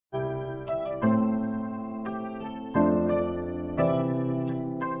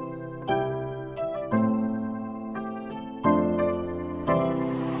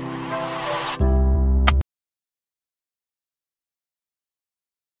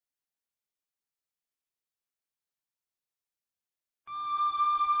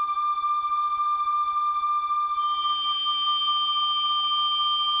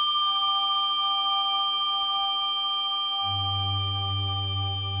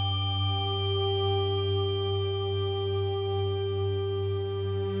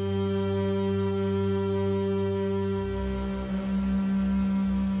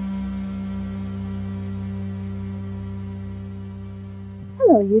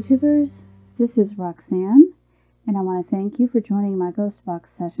Hello YouTubers, this is Roxanne, and I want to thank you for joining my Ghost Box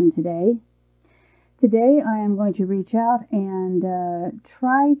session today. Today I am going to reach out and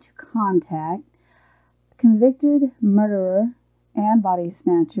try to contact convicted murderer and body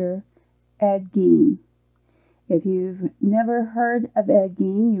snatcher Ed Gein. If you've never heard of Ed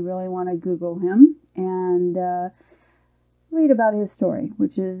Gein, you really want to Google him and read about his story,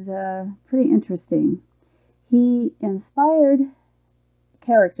 which is pretty interesting. He inspired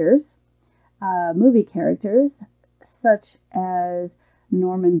characters, movie characters, such as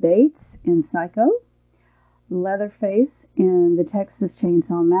Norman Bates in Psycho, Leatherface in the Texas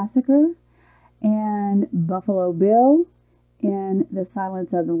Chainsaw Massacre, and Buffalo Bill in The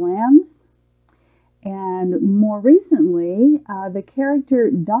Silence of the Lambs, and more recently, the character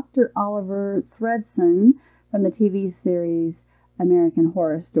Dr. Oliver Thredson from the TV series American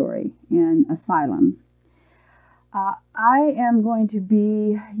Horror Story in Asylum. I am going to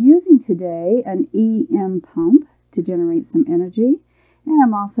be using today an EM pump to generate some energy, and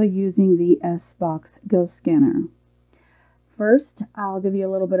I'm also using the S-Box Ghost Scanner. First, I'll give you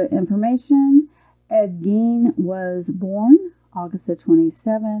a little bit of information. Ed Gein was born August the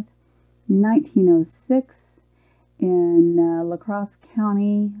 27th, 1906 in La Crosse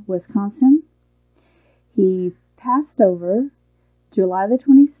County, Wisconsin. He passed over July the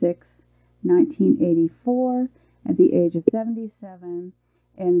 26th, 1984 at the age of 77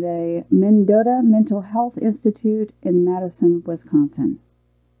 in the Mendota Mental Health Institute in Madison, Wisconsin.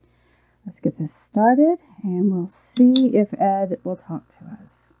 Let's get this started and we'll see if Ed will talk to us.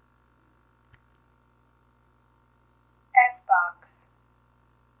 S-Box.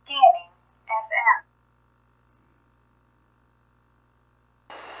 Scanning FM.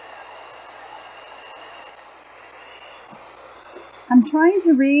 I'm trying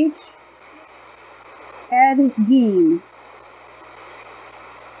to reach Ed Gein.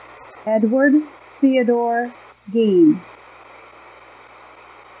 Edward Theodore Gein.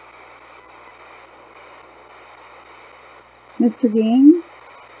 Mr. Gein?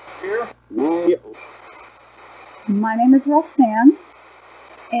 Here? My name is Roxanne,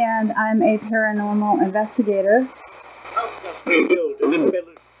 and I'm a paranormal investigator.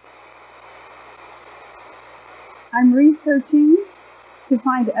 I'm researching to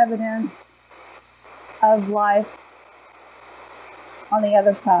find evidence of life on the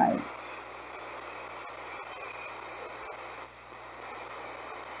other side.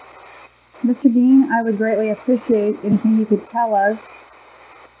 Mr. Gein, I would greatly appreciate anything you could tell us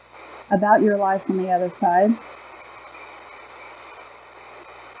about your life on the other side.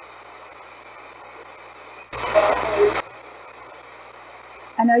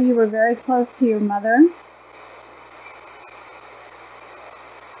 I know you were very close to your mother.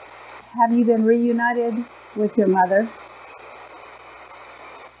 Have you been reunited with your mother?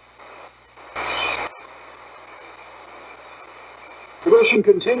 Tradition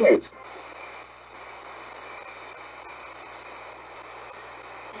continues.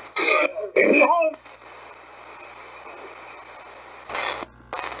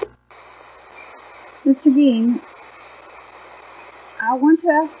 Mr. Gein, I want to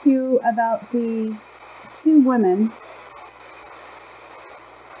ask you about the two women,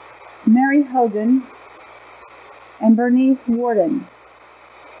 Mary Hogan and Bernice Worden.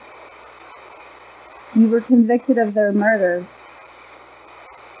 You were convicted of their murder.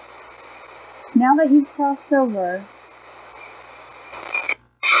 Now that you've crossed over,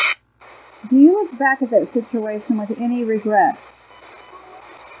 do you look back at that situation with any regret?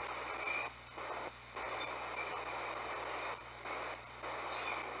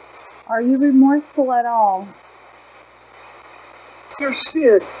 Are you remorseful at all You're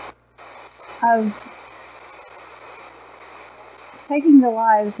sick. of taking the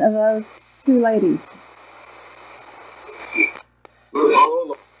lives of those two ladies?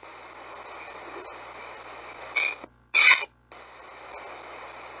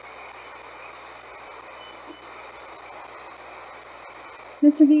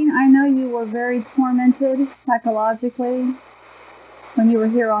 Mr. Gein, I know you were very tormented psychologically when you were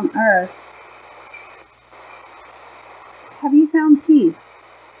here on Earth. Have you found peace?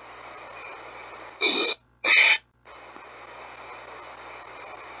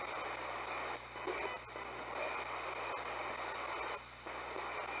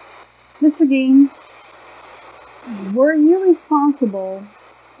 Mr. Gein, were you responsible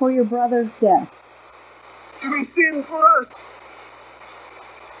for your brother's death? To be sin for us.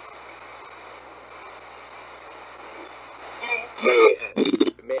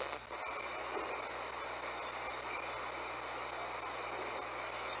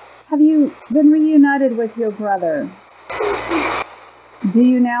 Have you been reunited with your brother? Do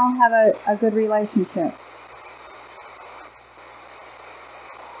you now have a good relationship?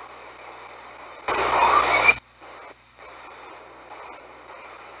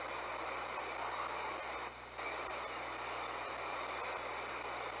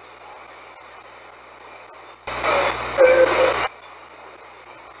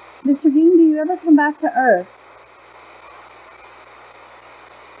 Mr. Gein, do you ever come back to Earth?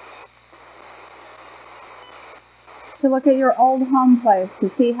 To look at your old home place, to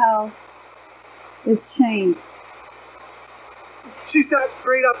see how it's changed? She sat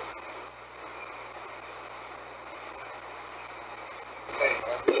straight up.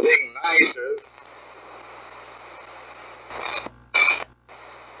 Being nicer.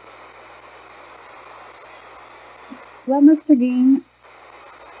 Well, Mr. Gein,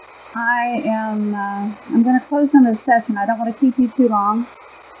 I'm going to close on this session. I don't want to keep you too long.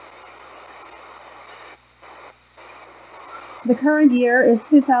 The current year is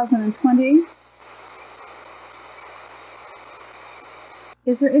 2020.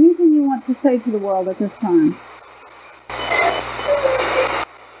 Is there anything you want to say to the world at this time?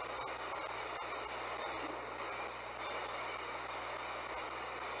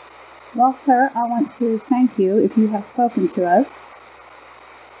 Well, sir, I want to thank you if you have spoken to us.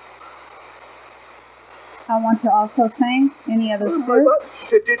 I want to also thank any other spirits.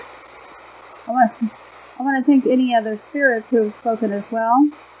 I want to thank any other spirits who have spoken as well.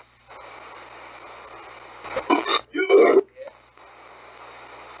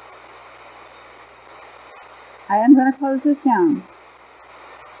 I am going to close this down.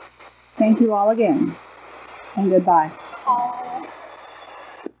 Thank you all again, and goodbye.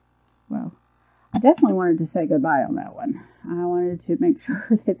 Well, I definitely wanted to say goodbye on that one. I wanted to make sure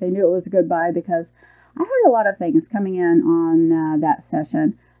that they knew it was a goodbye because I heard a lot of things coming in on that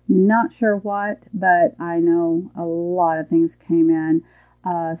session. Not sure what, but I know a lot of things came in.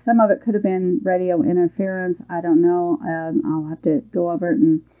 Some of it could have been radio interference. I don't know. I'll have to go over it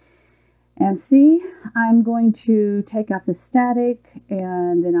and see. I'm going to take out the static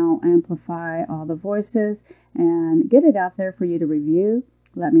and then I'll amplify all the voices and get it out there for you to review.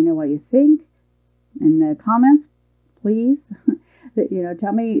 Let me know what you think in the comments, please.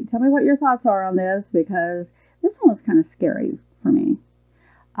 Tell me what your thoughts are on this because this one was kind of scary for me.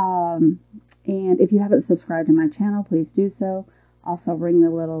 And if you haven't subscribed to my channel, please do so. Also ring the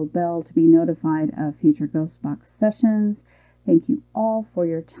little bell to be notified of future Ghost Box sessions. Thank you all for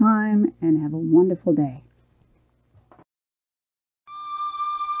your time and have a wonderful day.